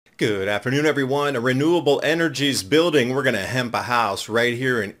Good afternoon, everyone. A renewable energies building. We're going to hemp a house right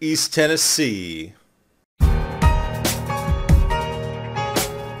here in East Tennessee. And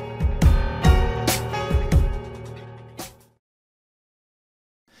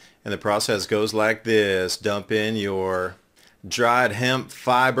the process goes like this. Dump in your dried hemp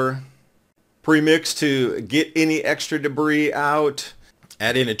fiber, pre-mix to get any extra debris out.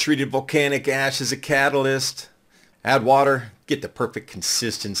 Add in a treated volcanic ash as a catalyst. Add water, get the perfect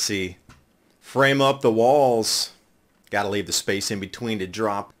consistency. Frame up the walls. Got to leave the space in between to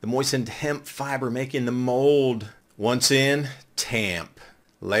drop the moistened hemp fiber, making the mold. Once in, tamp.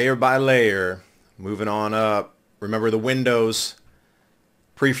 Layer by layer. Moving on up. Remember the windows.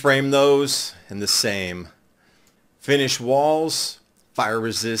 Pre-frame those and the same. Finish walls, fire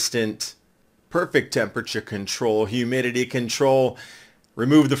resistant, perfect temperature control, humidity control.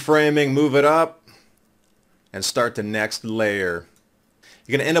 Remove the framing, move it up, and start the next layer.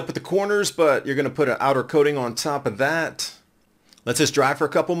 You're going to end up with the corners, but you're going to put an outer coating on top of that. Let this dry for a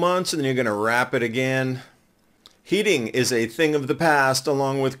couple months, and then you're going to wrap it again. Heating is a thing of the past,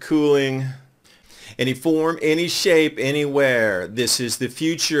 along with cooling. Any form, any shape, anywhere. This is the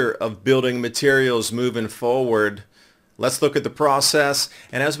future of building materials moving forward. Let's look at the process.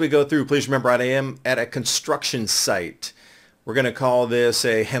 And as we go through, please remember I am at a construction site. We're going to call this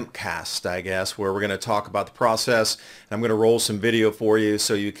a hemp cast, I guess, where we're going to talk about the process. I'm going to roll some video for you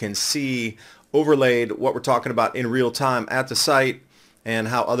so you can see overlaid what we're talking about in real time at the site and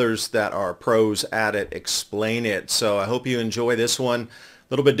how others that are pros at it explain it. So I hope you enjoy this one. A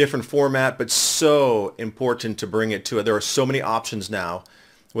little bit different format, but so important to bring it to it. There are so many options now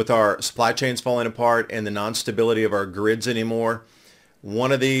with our supply chains falling apart and the non-stability of our grids anymore.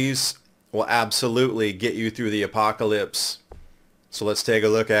 One of these will absolutely get you through the apocalypse. So let's take a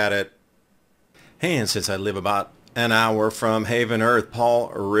look at it. And since I live about an hour from Haven Earth, Paul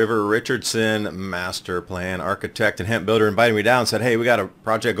River Richardson, master plan architect and hemp builder, invited me down and said, hey, we got a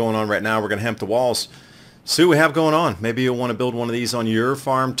project going on right now. We're going to hemp the walls. See what we have going on. Maybe you'll want to build one of these on your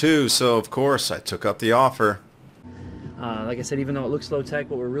farm too. So of course I took up the offer. Like I said, even though it looks low tech,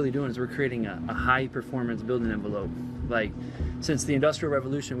 what we're really doing is we're creating a high performance building envelope. Like since the Industrial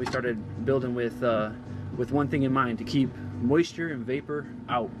Revolution, we started building with one thing in mind: to keep moisture and vapor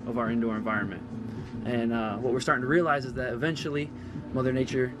out of our indoor environment. And what we're starting to realize is that eventually Mother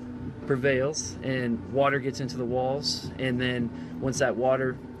Nature prevails and water gets into the walls, and then once that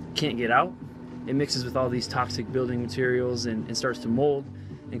water can't get out, it mixes with all these toxic building materials and starts to mold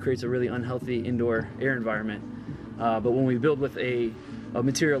and creates a really unhealthy indoor air environment. But when we build with a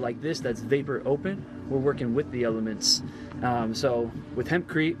material like this that's vapor open, we're working with the elements. So with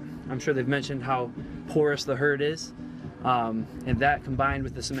Hempcrete, I'm sure they've mentioned how porous the hurd is, and that combined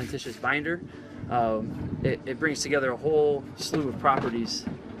with the cementitious binder, it brings together a whole slew of properties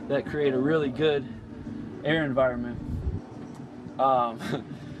that create a really good air environment.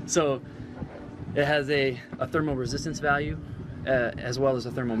 So it has a thermal resistance value as well as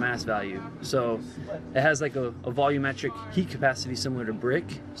a thermal mass value. So it has like a volumetric heat capacity similar to brick,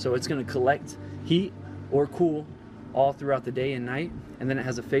 so it's going to collect heat or cool all throughout the day and night, and then it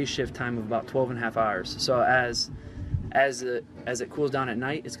has a phase shift time of about 12.5 hours. So as it cools down at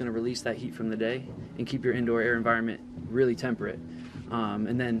night, it's going to release that heat from the day and keep your indoor air environment really temperate.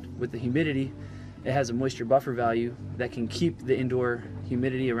 And then with the humidity, it has a moisture buffer value that can keep the indoor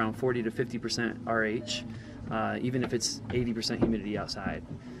humidity around 40 to 50% RH, even if it's 80% humidity outside.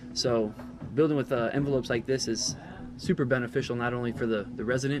 So building with envelopes like this is super beneficial, not only for the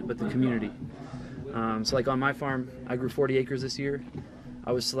resident, but the community. So like on my farm, I grew 40 acres this year.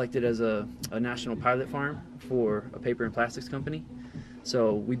 I was selected as a national pilot farm for a paper and plastics company.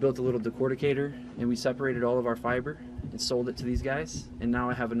 So we built a little decorticator and we separated all of our fiber and sold it to these guys. And now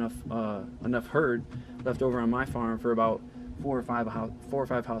I have enough hurd left over on my farm for about four or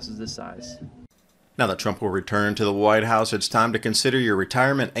five houses this size. Now that Trump will return to the White House, it's time to consider your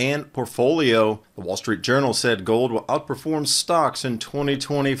retirement and portfolio. The Wall Street Journal said gold will outperform stocks in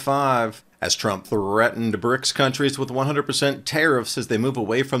 2025 as Trump threatened BRICS countries with 100% tariffs as they move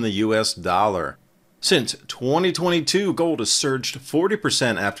away from the U.S. dollar. Since 2022, gold has surged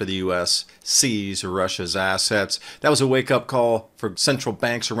 40% after the U.S. seized Russia's assets. That was a wake-up call for central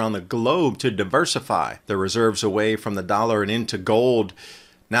banks around the globe to diversify their reserves away from the dollar and into gold.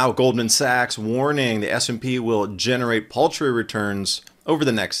 Now Goldman Sachs warning the S&P will generate paltry returns over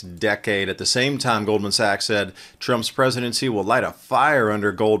the next decade. At the same time, Goldman Sachs said Trump's presidency will light a fire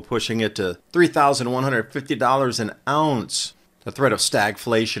under gold, pushing it to $3,150 an ounce. The threat of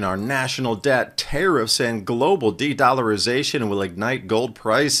stagflation, our national debt, tariffs, and global de-dollarization will ignite gold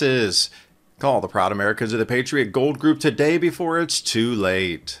prices. Call the proud Americans of the Patriot Gold Group today before it's too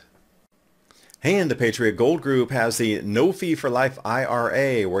late. And the Patriot Gold Group has the No Fee for Life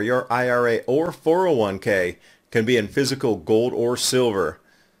IRA, where your IRA or 401k can be in physical gold or silver.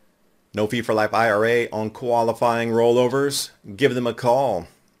 No Fee for Life IRA on qualifying rollovers. Give them a call,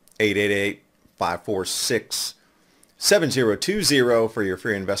 888-546-7020 for your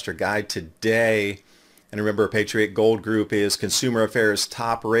free investor guide today. And remember, Patriot Gold Group is Consumer Affairs'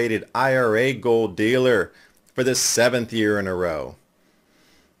 top-rated IRA gold dealer for the 7th year in a row.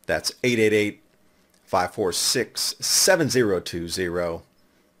 That's 888-546-7020.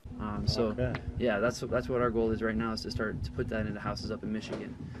 Yeah, that's what our goal is right now, is to start to put that into houses up in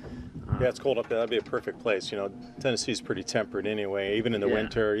Michigan. Yeah, it's cold up there. That'd be a perfect place. Tennessee's pretty temperate anyway. Even in the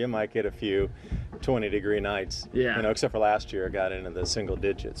winter, you might get a few 20-degree nights. Yeah. Except for last year, I got into the single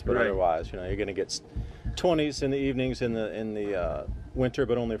digits. But otherwise, you're going to get 20s in the evenings in the winter,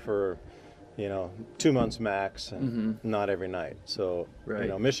 but only for 2 months max, and not every night. So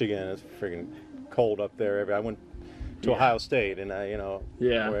Michigan is freaking cold up there. I went to Ohio State, and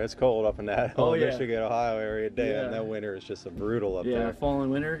where it's cold up in that Michigan, Ohio area day, and that winter is just brutal up there. Yeah, fall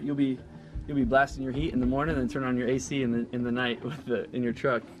and winter, you'll be blasting your heat in the morning, and then turn on your AC in the night in your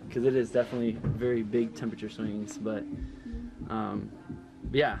truck, because it is definitely very big temperature swings. But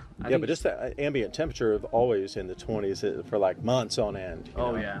but just that ambient temperature of always in the 20s for like months on end.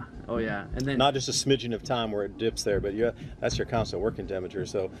 Yeah, and then not just a smidgen of time where it dips there, but that's your constant working temperature.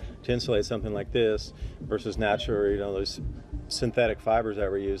 So to insulate something like this versus natural, those synthetic fibers that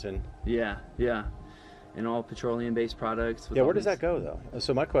we're using. Yeah. And all petroleum-based products. Where does that go, though?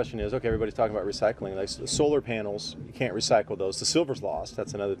 So my question is, everybody's talking about recycling. Like solar panels, you can't recycle those. The silver's lost.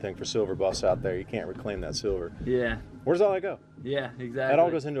 That's another thing for silver buffs out there. You can't reclaim that silver. Yeah. Where does all that go? Yeah, exactly. That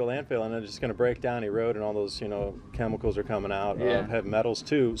all goes into a landfill, and it's just going to break down, erode, and all those, chemicals are coming out. Heavy metals,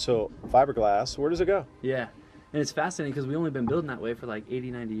 too. So fiberglass, where does it go? Yeah. And it's fascinating because we've only been building that way for like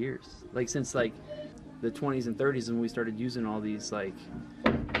 80, 90 years. Like since like the 20s and 30s, when we started using all these like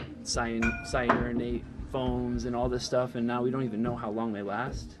cyanuric foams and all this stuff, and now we don't even know how long they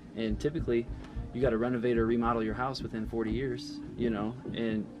last. And typically you got to renovate or remodel your house within 40 years,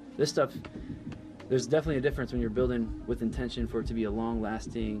 and this stuff, there's definitely a difference when you're building with intention for it to be a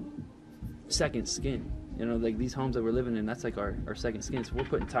long-lasting second skin. Like these homes that we're living in, that's like our second skin. So we're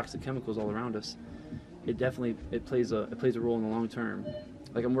putting toxic chemicals all around us. It plays a role in the long term.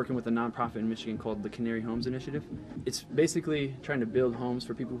 Like I'm working with a nonprofit in Michigan called the Canary Homes Initiative. It's basically trying to build homes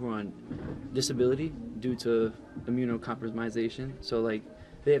for people who are on disability due to immunocompromisation. So like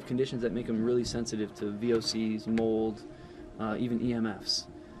they have conditions that make them really sensitive to VOCs, mold, even EMFs.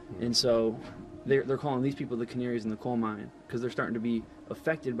 And so they're calling these people the canaries in the coal mine, because they're starting to be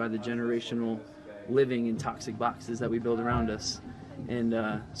affected by the generational living in toxic boxes that we build around us. And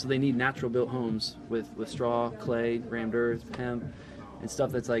so they need natural built homes with straw, clay, rammed earth, hemp, and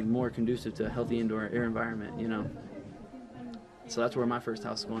stuff that's like more conducive to a healthy indoor air environment, So that's where my first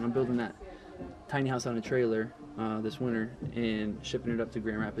house is going. I'm building that tiny house on a trailer this winter and shipping it up to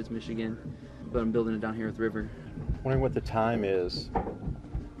Grand Rapids, Michigan. But I'm building it down here at the river. Wondering what the time is,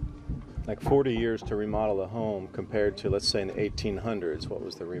 like 40 years to remodel a home compared to, let's say, in the 1800s. What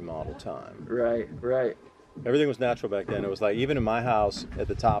was the remodel time? Right. Everything was natural back then. It was like, even in my house, at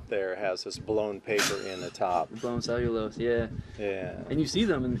the top there has this blown paper in the top. Blown cellulose, yeah. Yeah. And you see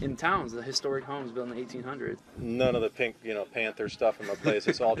them in towns, the historic homes built in the 1800s. None of the pink, Panther stuff in my place.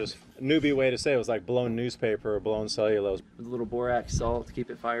 It's all just newbie way to say it. Was like blown newspaper or blown cellulose. With a little borax salt to keep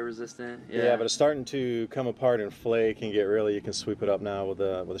it fire resistant. Yeah, but it's starting to come apart and flake and get really. You can sweep it up now with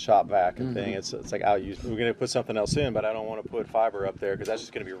a shop vac and thing. It's like outused. We're gonna put something else in, but I don't want to put fiber up there because that's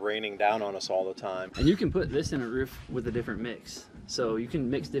just gonna be raining down on us all the time. And you can put this in a roof with a different mix, so you can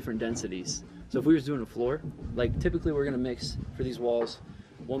mix different densities. So if we were doing a floor, like typically we're going to mix for these walls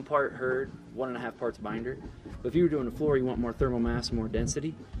 1 part hurd, 1.5 parts binder. But if you were doing a floor, you want more thermal mass, more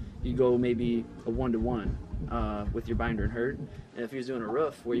density, you go maybe a 1-to-1 with your binder and hurd. And if you're doing a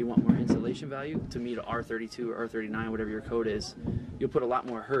roof where you want more insulation value to meet a R32 or R39, whatever your code is, you'll put a lot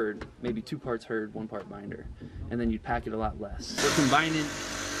more hurd, maybe 2 parts hurd, 1 part binder, and then you'd pack it a lot less. We're combining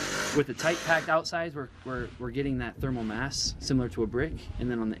with the tight packed outsides, we're getting that thermal mass similar to a brick,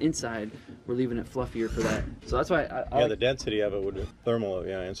 and then on the inside we're leaving it fluffier for that. So that's why I the density of it would thermal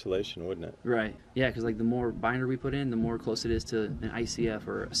insulation, wouldn't it? Right. Yeah, because like the more binder we put in, the more close it is to an ICF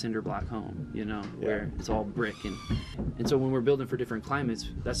or a cinder block home, where it's all brick. And so when we're building for different climates,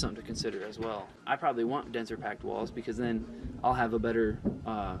 that's something to consider as well. I probably want denser packed walls because then I'll have a better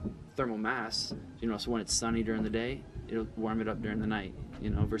thermal mass, so when it's sunny during the day, it'll warm it up during the night,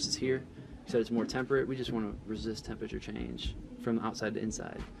 versus here, you said it's more temperate. We just want to resist temperature change from outside to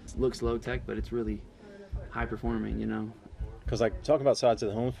inside. It looks low tech, but it's really high performing, Because like talking about sides of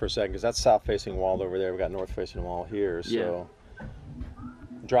the home for a second, because that's south facing wall over there. We've got north facing wall here. So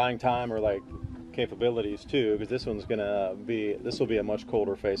drying time or like capabilities too, because this will be a much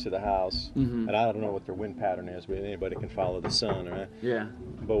colder face of the house. And I don't know what their wind pattern is, but anybody can follow the sun, right? Yeah.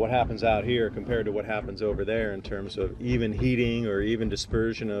 But what happens out here compared to what happens over there in terms of even heating or even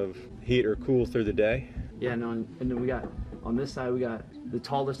dispersion of heat or cool through the day? Yeah, no, and then we got, on this side, we got the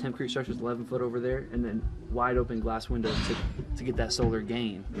tallest hempcrete structure is 11 foot over there, and then wide open glass windows to get that solar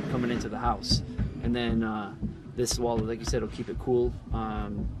gain coming into the house. And then this wall, like you said, will keep it cool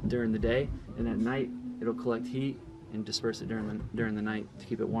during the day, and at night it'll collect heat and disperse it during the night to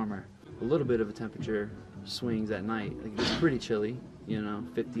keep it warmer. A little bit of a temperature swings at night. Like, it's pretty chilly,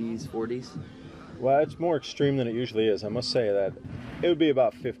 50s, 40s. Well, it's more extreme than it usually is. I must say that it would be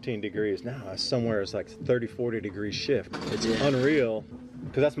about 15 degrees. Now, somewhere it's like 30, 40 degree shift. It's unreal,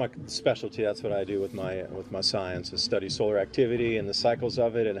 because that's my specialty. That's what I do with my science, is study solar activity and the cycles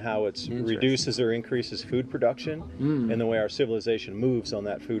of it and how it reduces or increases food production and the way our civilization moves on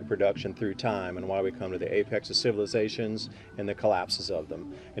that food production through time, and why we come to the apex of civilizations and the collapses of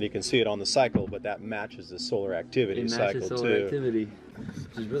them. And you can see it on the cycle, but that matches the solar activity cycle too. Solar activity.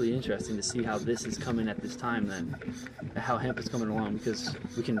 Which is really interesting to see how this is coming at this time then, how hemp is coming along, because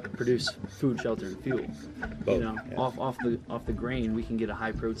we can produce food, shelter, and fuel. Both, Off the grain, we can get a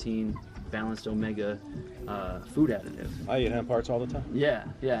high protein, balanced omega food additive. I eat hemp hearts all the time.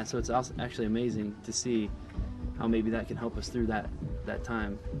 Yeah. So it's actually amazing to see how maybe that can help us through that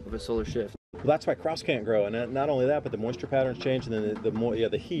time of a solar shift. Well, that's why crops can't grow, and not only that, but the moisture patterns change, and then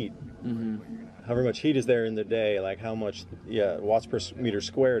the heat. However much heat is there in the day, like how much watts per meter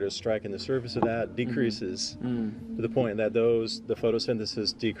squared is striking the surface of that, decreases to the point that the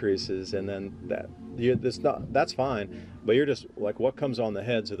photosynthesis decreases, and then that's fine, but you're just like, what comes on the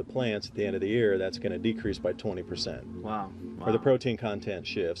heads of the plants at the end of the year, that's going to decrease by 20%. Wow. Or the protein content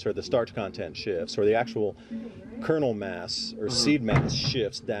shifts, or the starch content shifts, or the actual kernel mass or seed mass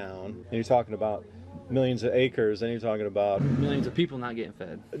shifts down, and you're talking about millions of acres, and you're talking about millions of people not getting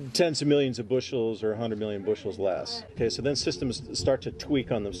fed. Tens of millions of bushels or 100 million bushels less. Okay, so then systems start to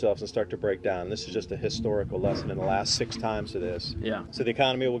tweak on themselves and start to break down. This is just a historical lesson in the last 6 times of this. Yeah. So the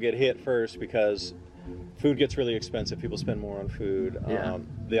economy will get hit first because food gets really expensive. People spend more on food.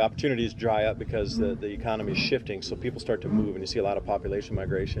 The opportunities dry up because the economy is shifting, so people start to move, and you see a lot of population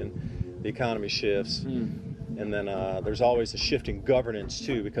migration. The economy shifts. And then there's always a shift in governance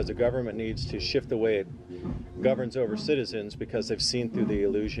too, because the government needs to shift the way it governs over citizens, because they've seen through the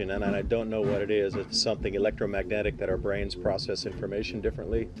illusion, and I don't know what it is. It's something electromagnetic that our brains process information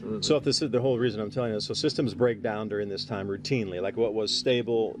differently. So if this is the whole reason I'm telling you, so systems break down during this time routinely. Like what was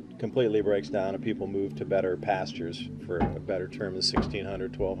stable completely breaks down, and people move to better pastures, for a better term, the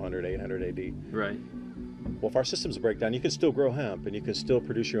 1600, 1200, 800 AD. Right. Well, if our systems break down, you can still grow hemp, and you can still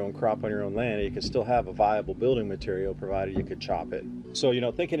produce your own crop on your own land, and you can still have a viable building material, provided you could chop it. So,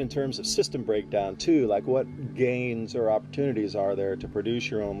 thinking in terms of system breakdown too, like what gains or opportunities are there to produce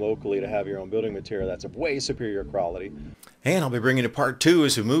your own locally, to have your own building material that's of way superior quality. And I'll be bringing you part 2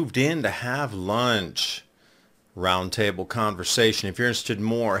 as we moved in to have lunch. Roundtable conversation. If you're interested in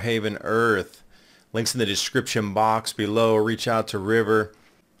more Haven Earth, links in the description box below. Reach out to River.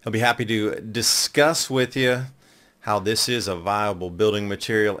 He'll be happy to discuss with you how this is a viable building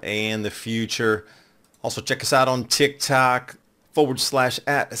material and the future. Also, check us out on TikTok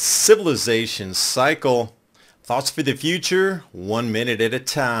 /@Civilization Cycle. Thoughts for the future, 1 minute at a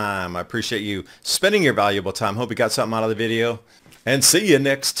time. I appreciate you spending your valuable time. Hope you got something out of the video. And see you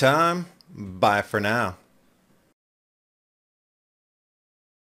next time. Bye for now.